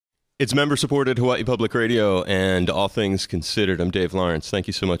It's member-supported Hawaii Public Radio and All Things Considered. I'm Dave Lawrence. Thank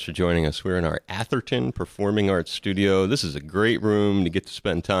you so much for joining us. We're in our Atherton Performing Arts Studio. This is a great room to get to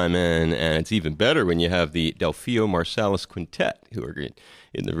spend time in, and it's even better when you have the Delfeayo Marsalis Quintet who are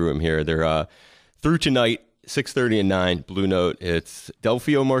in the room here. They're through tonight, 6:30 and 9, Blue Note. It's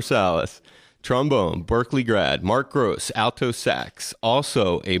Delfeayo Marsalis, trombone, Berklee grad. Mark Gross, alto sax,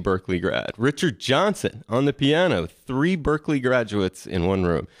 also a Berklee grad. Richard Johnson on the piano, 3 Berklee graduates in one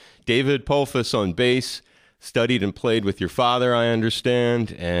room. David Polfus on bass, studied and played with your father, I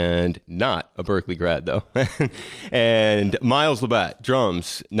understand, and not a Berklee grad, though. And Miles Labatt,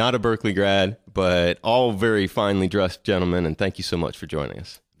 drums, not a Berklee grad, but all very finely dressed gentlemen, and thank you so much for joining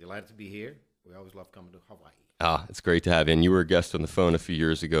us. Delighted to be here. We always love coming to Hawaii. It's great to have you. And you were a guest on the phone a few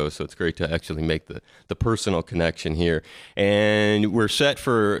years ago, so it's great to actually make the personal connection here. And we're set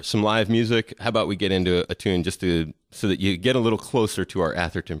for some live music. How about we get into a tune just so that you get a little closer to our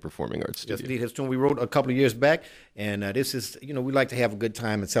Atherton Performing Arts Studio? Yes, indeed. His tune we wrote a couple of years back, and this is, we like to have a good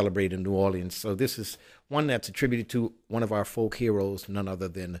time and celebrate in New Orleans. So this is one that's attributed to one of our folk heroes, none other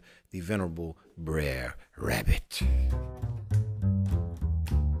than the venerable Brer Rabbit.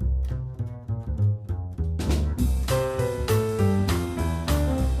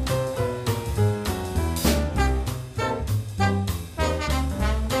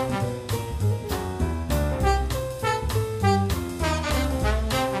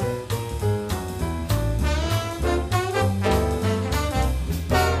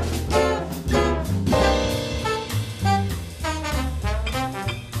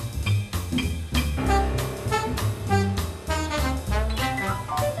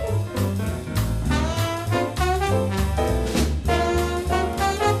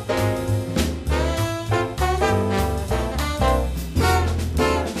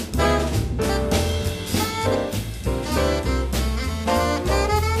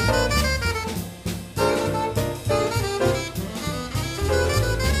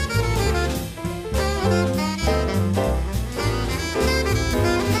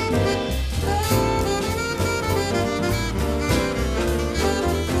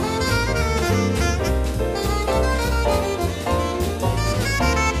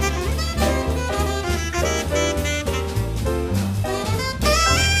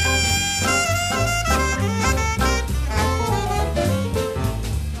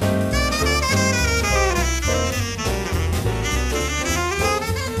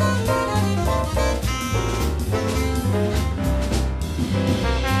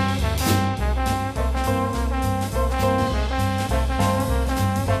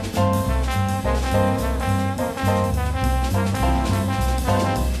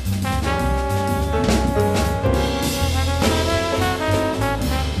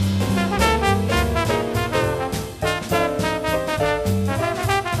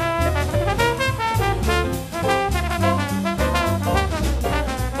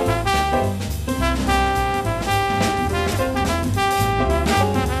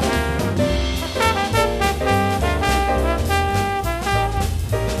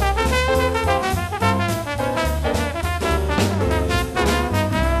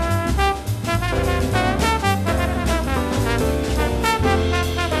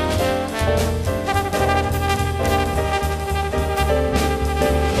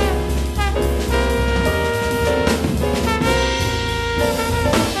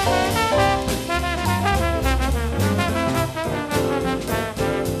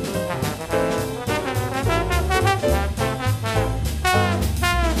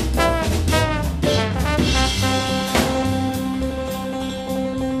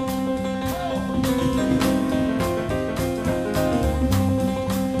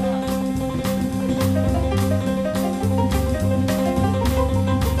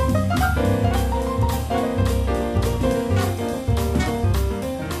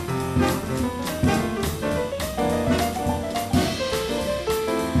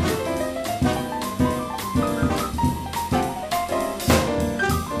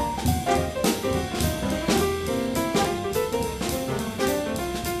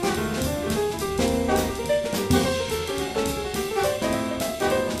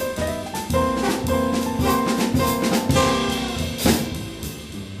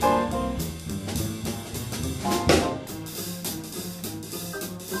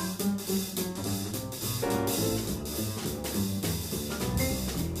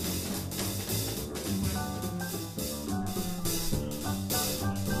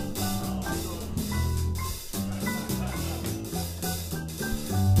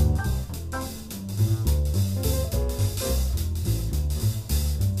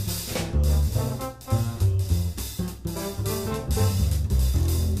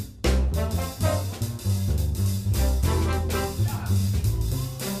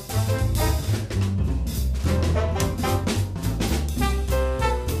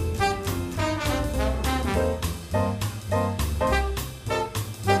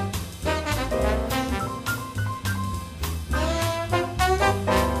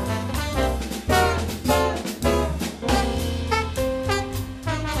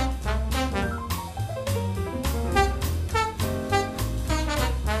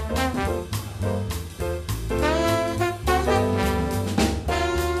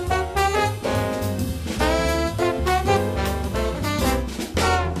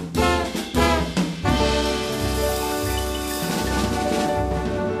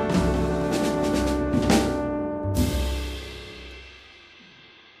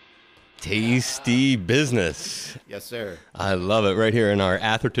 Tasty business. Yes, sir. I love it. Right here in our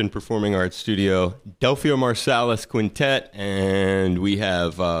Atherton Performing Arts Studio, Delfeayo Marsalis Quintet, and we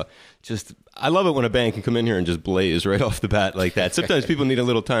have I love it when a band can come in here and just blaze right off the bat like that. Sometimes people need a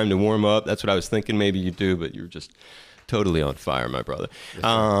little time to warm up. That's what I was thinking maybe you do, but you're just totally on fire, my brother.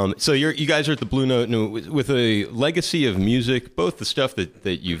 Yes, so you guys are at the Blue Note with a legacy of music, both the stuff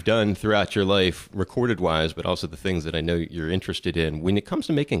that you've done throughout your life, recorded-wise, but also the things that I know you're interested in. When it comes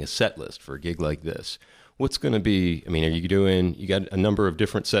to making a set list for a gig like this, what's going to be, I mean, you got a number of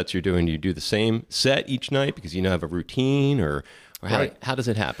different sets you're doing. Do you do the same set each night because you have a routine, or how does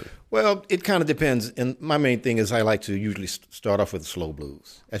it happen? Well, it kind of depends. And my main thing is I like to usually start off with slow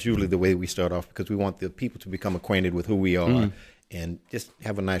blues. That's usually the way we start off because we want the people to become acquainted with who we are and just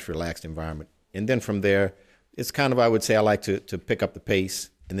have a nice, relaxed environment. And then from there, it's kind of, I would say, I like to pick up the pace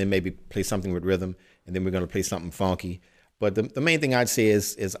and then maybe play something with rhythm, and then we're going to play something funky. But the main thing I'd say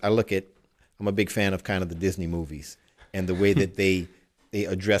is I'm a big fan of kind of the Disney movies and the way that they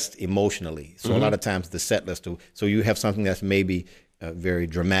addressed emotionally. So a lot of times the set list, so you have something that's maybe very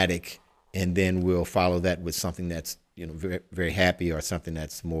dramatic, and then we'll follow that with something that's very, very happy, or something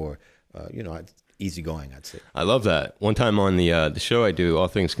that's more easygoing, I'd say. I love that. One time on the show I do, All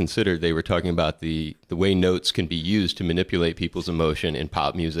Things Considered, they were talking about the way notes can be used to manipulate people's emotion in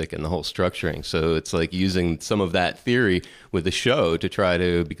pop music and the whole structuring. So it's like using some of that theory with the show to try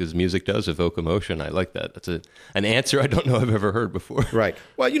to, because music does evoke emotion. I like that. That's an answer I don't know I've ever heard before. Right.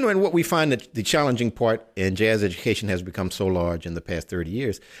 Well, and what we find that the challenging part in jazz education has become so large in the past 30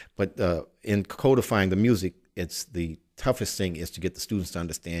 years, but in codifying the music, it's the toughest thing is to get the students to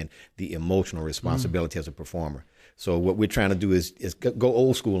understand the emotional responsibility as a performer. So what we're trying to do is go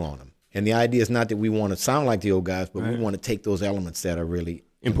old school on them. And the idea is not that we want to sound like the old guys, but we want to take those elements that are really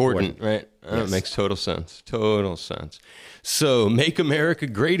important. Right? Yes. It makes total sense. Total sense. So, make America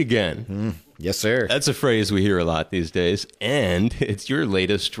great again. Yes, sir. That's a phrase we hear a lot these days. And it's your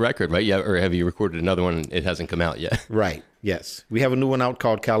latest record, right? Yeah, or have you recorded another one and it hasn't come out yet? Right. Yes. We have a new one out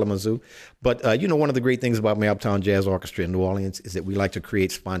called Kalamazoo. But, one of the great things about my Uptown Jazz Orchestra in New Orleans is that we like to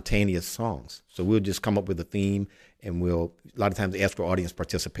create spontaneous songs. So we'll just come up with a theme, and we'll a lot of times ask for audience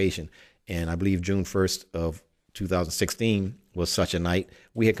participation. And I believe June 1st of 2016 was such a night.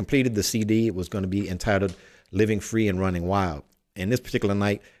 We had completed the CD. It was going to be entitled Living Free and Running Wild. And this particular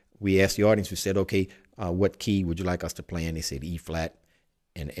night, we asked the audience, we said, okay, what key would you like us to play in? They said E flat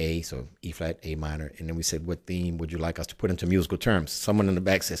and A, so E flat, A minor. And then we said, what theme would you like us to put into musical terms? Someone in the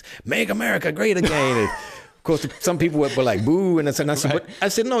back says, Make America Great Again. And of course, some people were like, boo. And I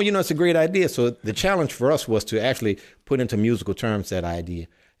said, no, it's a great idea. So the challenge for us was to actually put into musical terms that idea.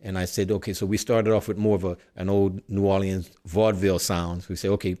 And I said, okay, so we started off with more of an old New Orleans vaudeville sound. So we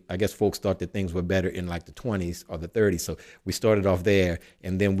said, okay, I guess folks thought that things were better in like the 20s or the 30s. So we started off there,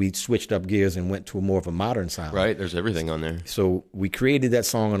 and then we switched up gears and went to more of a modern sound. Right, there's everything on there. So we created that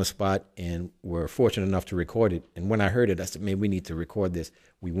song on the spot, and were fortunate enough to record it. And when I heard it, I said, man, we need to record this.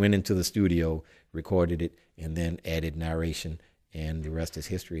 We went into the studio, recorded it, and then added narration, and the rest is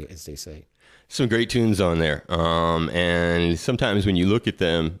history, as they say. Some great tunes on there. And sometimes when you look at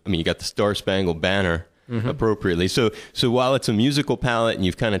them, I mean, you got the Star Spangled Banner appropriately. So while it's a musical palette and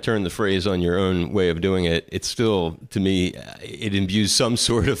you've kind of turned the phrase on your own way of doing it, it's still, to me, it imbues some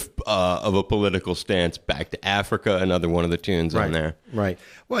sort of a political stance. Back to Africa, another one of the tunes on there. Right.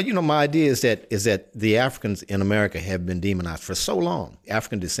 Well, my idea is that the Africans in America have been demonized for so long,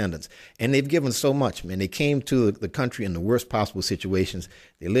 African descendants, and they've given so much. Man, they came to the country in the worst possible situations.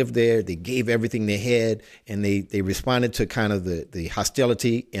 They lived there, they gave everything they had, and they responded to kind of the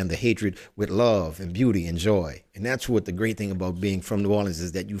hostility and the hatred with love and beauty and joy. And that's what the great thing about being from New Orleans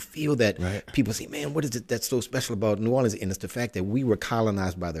is, that you feel that people say, man, what is it that's so special about New Orleans? And it's the fact that we were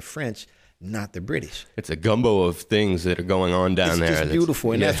colonized by the French, not the British. It's a gumbo of things that are going on down there. It's just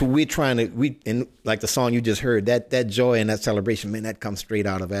beautiful. And that's what we're trying to, and like the song you just heard, that joy and that celebration, man, that comes straight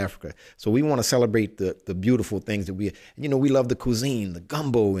out of Africa. So we want to celebrate the beautiful things that we love the cuisine, the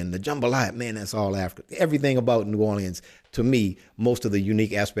gumbo and the jambalaya. Man, that's all Africa. Everything about New Orleans, to me, most of the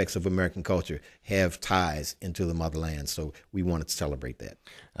unique aspects of American culture have ties into the motherland. So we wanted to celebrate that.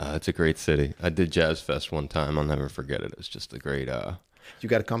 It's a great city. I did Jazz Fest one time. I'll never forget it. It was just a great... You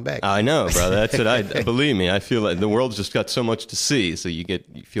got to come back. I know, brother. That's it. Believe me, I feel like the world's just got so much to see, so you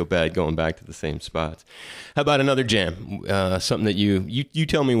feel bad going back to the same spots. How about another jam? Something that you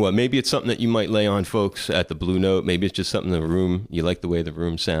tell me what? Maybe it's something that you might lay on folks at the Blue Note. Maybe it's just something in the room. You like the way the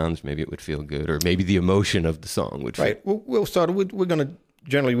room sounds. Maybe it would feel good, or maybe the emotion of the song would feel. Right. We'll start. We're going to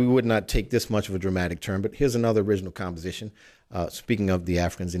generally we would not take this much of a dramatic turn, but here's another original composition. Speaking of the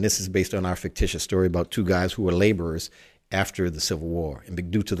Africans, and this is based on our fictitious story about two guys who were laborers after the Civil War.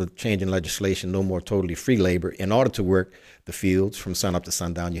 And due to the change in legislation, no more totally free labor. In order to work the fields from sunup to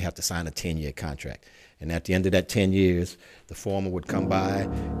sundown, you have to sign a 10-year contract. And at the end of that 10 years, the foreman would come by.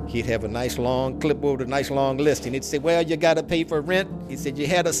 He'd have a nice long clipboard with a nice long list. And he'd say, well, you got to pay for rent. He said, you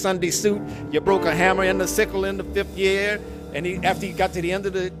had a Sunday suit. You broke a hammer and a sickle in the 5th year. And after he got to the end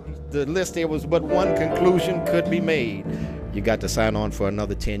of the list, there was but one conclusion could be made. You got to sign on for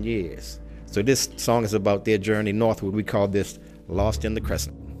another 10 years. So this song is about their journey northward. We call this Lost in the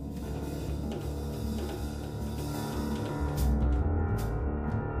Crescent.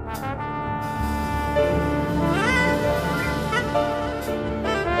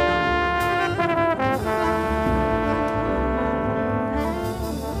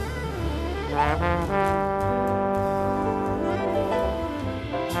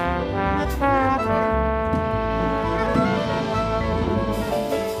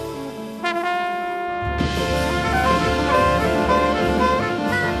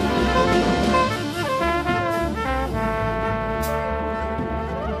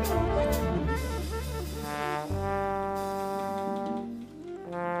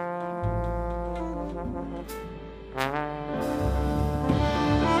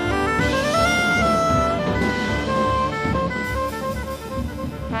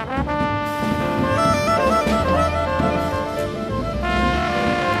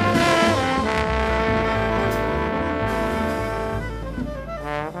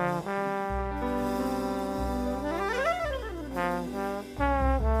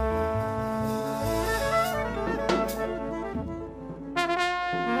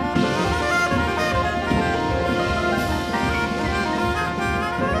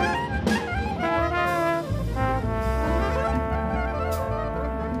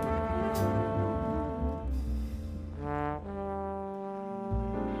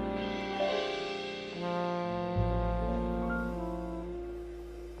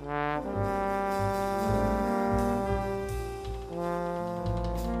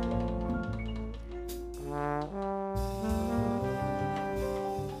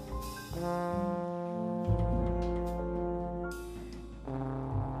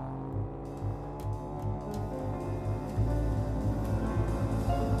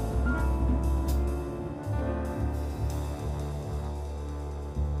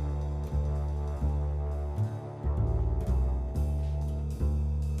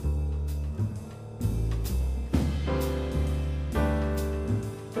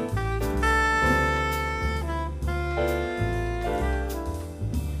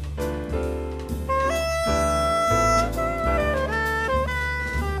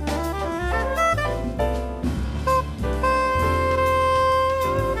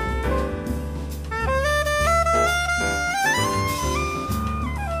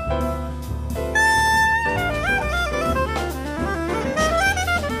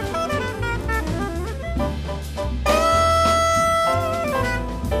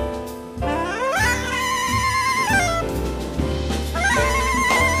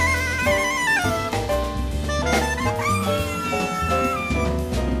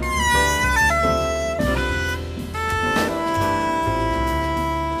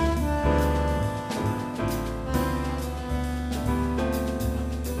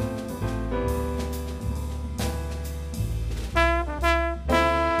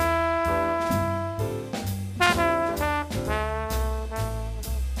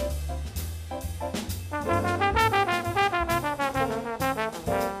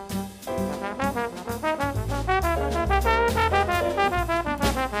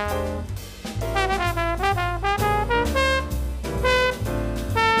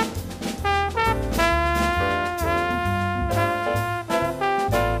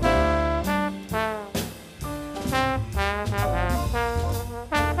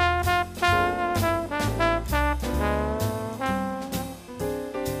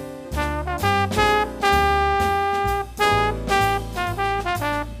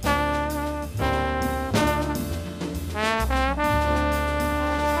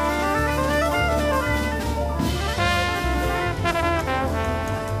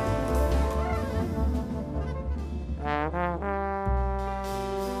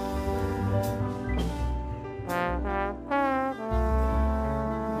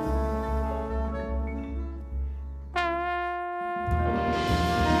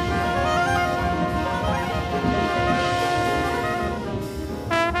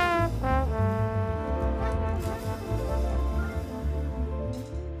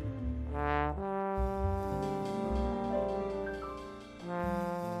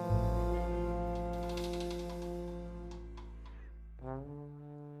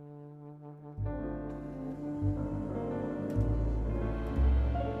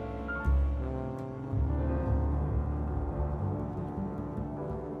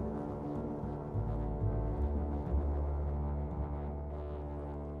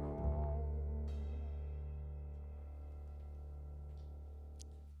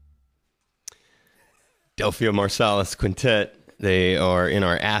 Delfeayo Marsalis Quintet. They are in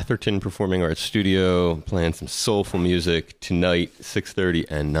our Atherton Performing Arts Studio playing some soulful music tonight, 6:30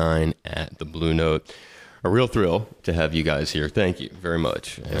 and 9 at the Blue Note. A real thrill to have you guys here. Thank you very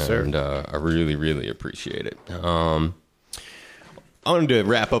much. Yes, sir. And I really, really appreciate it. I wanted to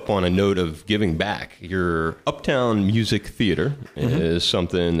wrap up on a note of giving back. Your Uptown Music Theater is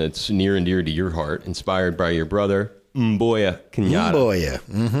something that's near and dear to your heart, inspired by your brother, Mboya Kenyatta. Mboya.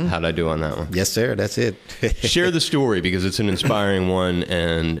 Mm-hmm. How'd I do on that one? Yes, sir. That's it. Share the story, because it's an inspiring one,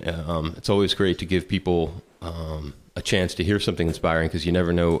 and it's always great to give people a chance to hear something inspiring, because you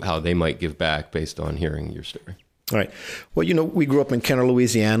never know how they might give back based on hearing your story. All right. Well, we grew up in Kenner,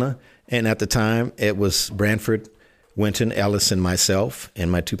 Louisiana, and at the time it was Branford, Winton, Ellis, and myself and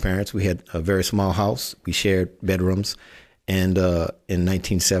my two parents. We had a very small house. We shared bedrooms. And in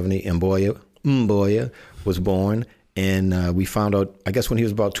 1970, Mboya was born. And we found out, I guess when he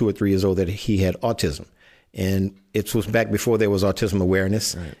was about 2 or 3 years old, that he had autism. And it was back before there was autism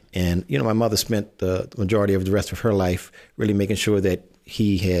awareness. Right. And, my mother spent the majority of the rest of her life really making sure that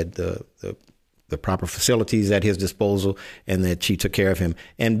he had the proper facilities at his disposal, and that she took care of him.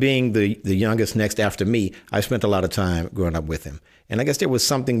 And being the youngest next after me, I spent a lot of time growing up with him. And I guess there was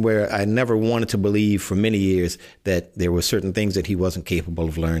something where I never wanted to believe for many years that there were certain things that he wasn't capable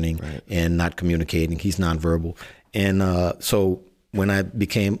of learning. Right. And not communicating. He's nonverbal. And so when I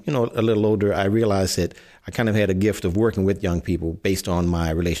became, a little older, I realized that I kind of had a gift of working with young people based on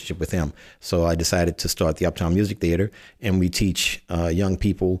my relationship with him. So I decided to start the Uptown Music Theater, and we teach young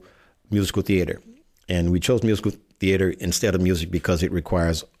people musical theater. And we chose musical theater instead of music because it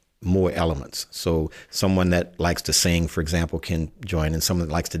requires more elements. So someone that likes to sing, for example, can join, and someone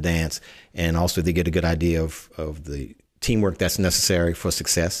that likes to dance. And also they get a good idea of the teamwork that's necessary for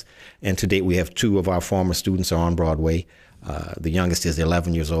success. And to date, we have 2 of our former students are on Broadway. The youngest is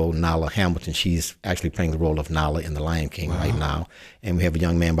 11 years old, Nala Hamilton. She's actually playing the role of Nala in The Lion King right now. And we have a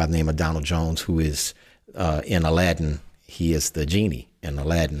young man by the name of Donald Jones, who is in Aladdin. He is the genie in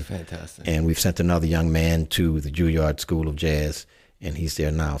Aladdin. Fantastic. And we've sent another young man to the Juilliard School of Jazz, and he's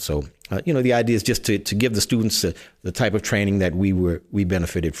there now. So, the idea is just to give the students the type of training that we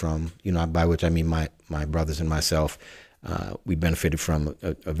benefited from, by which I mean my brothers and myself. We benefited from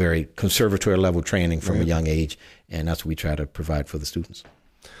a very conservatory level training from a young age, and that's what we try to provide for the students.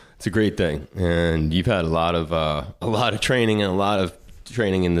 It's a great thing, and you've had a lot of training and a lot of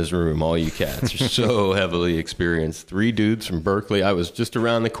training in this room. All you cats are so heavily experienced. 3 dudes from Berklee. I was just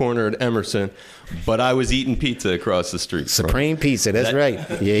around the corner at Emerson, but I was eating pizza across the street. Supreme Pizza, that's right.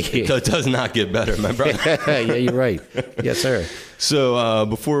 Yeah. It does not get better, my brother. Yeah, you're right. Yes, sir. So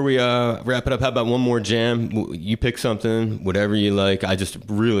before we wrap it up, how about one more jam? You pick something, whatever you like. I just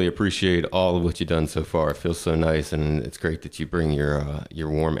really appreciate all of what you've done so far. It feels so nice, and it's great that you bring your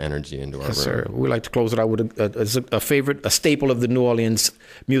warm energy into our room. Yes, sir. We like to close it out with a staple of the New Orleans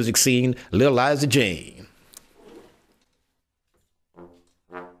music scene, Lil Liza Jane.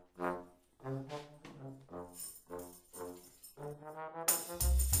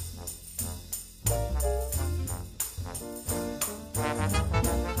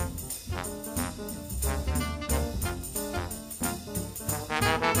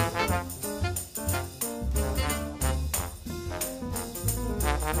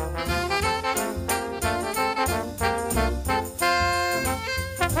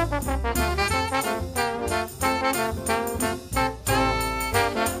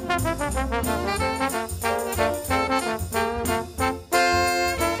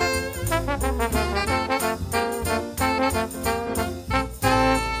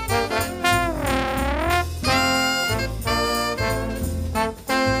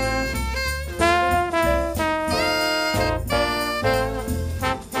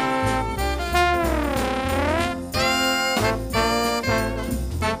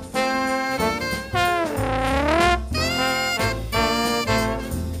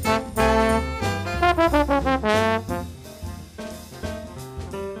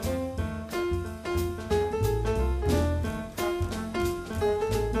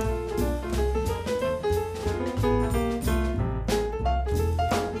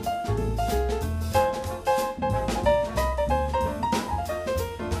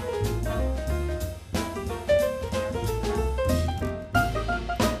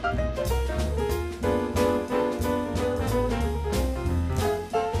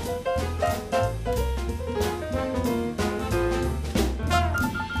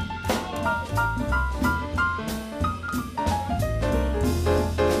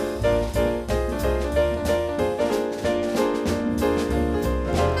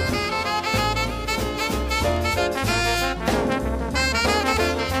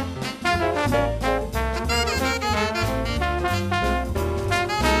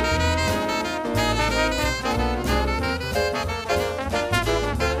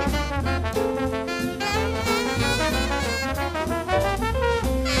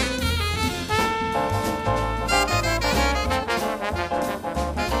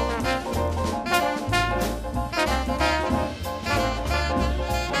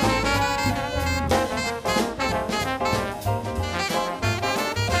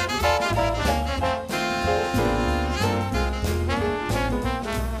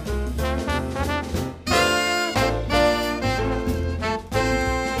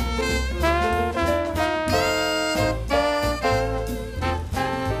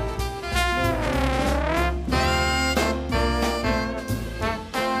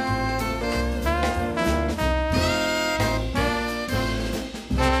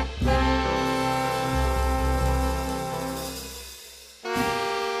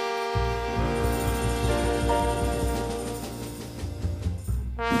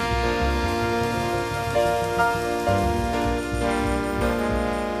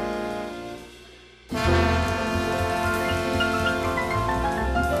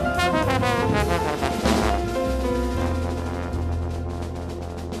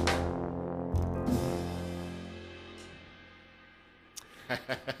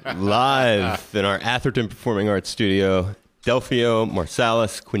 Live in our Atherton Performing Arts Studio, Delfeayo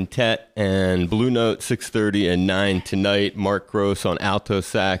Marsalis Quintet and Blue Note 6:30 and 9 tonight. Mark Gross on alto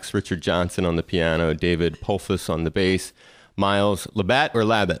sax, Richard Johnson on the piano, David Pulfus on the bass, Miles Labatt or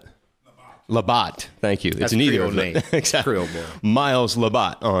Labatt? Labatt, thank you. That's it's neither Creole name. Exactly. Creole boy. Miles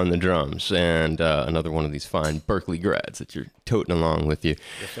Labatt on the drums, and another one of these fine Berklee grads that you're toting along with you.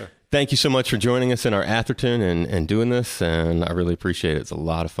 Yes, sir. Thank you so much for joining us in our Atherton and doing this, and I really appreciate it. It's a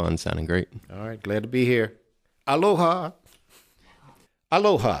lot of fun, sounding great. All right, glad to be here. Aloha.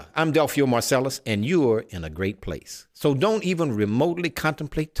 Aloha, I'm Delfeayo Marsalis, and you're in a great place. So don't even remotely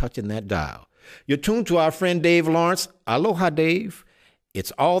contemplate touching that dial. You're tuned to our friend Dave Lawrence. Aloha, Dave.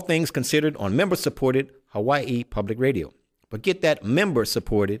 It's All Things Considered on member-supported Hawaii Public Radio. But get that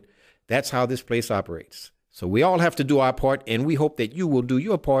member-supported. That's how this place operates. So we all have to do our part, and we hope that you will do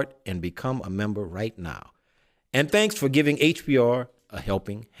your part and become a member right now. And thanks for giving HPR a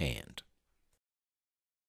helping hand.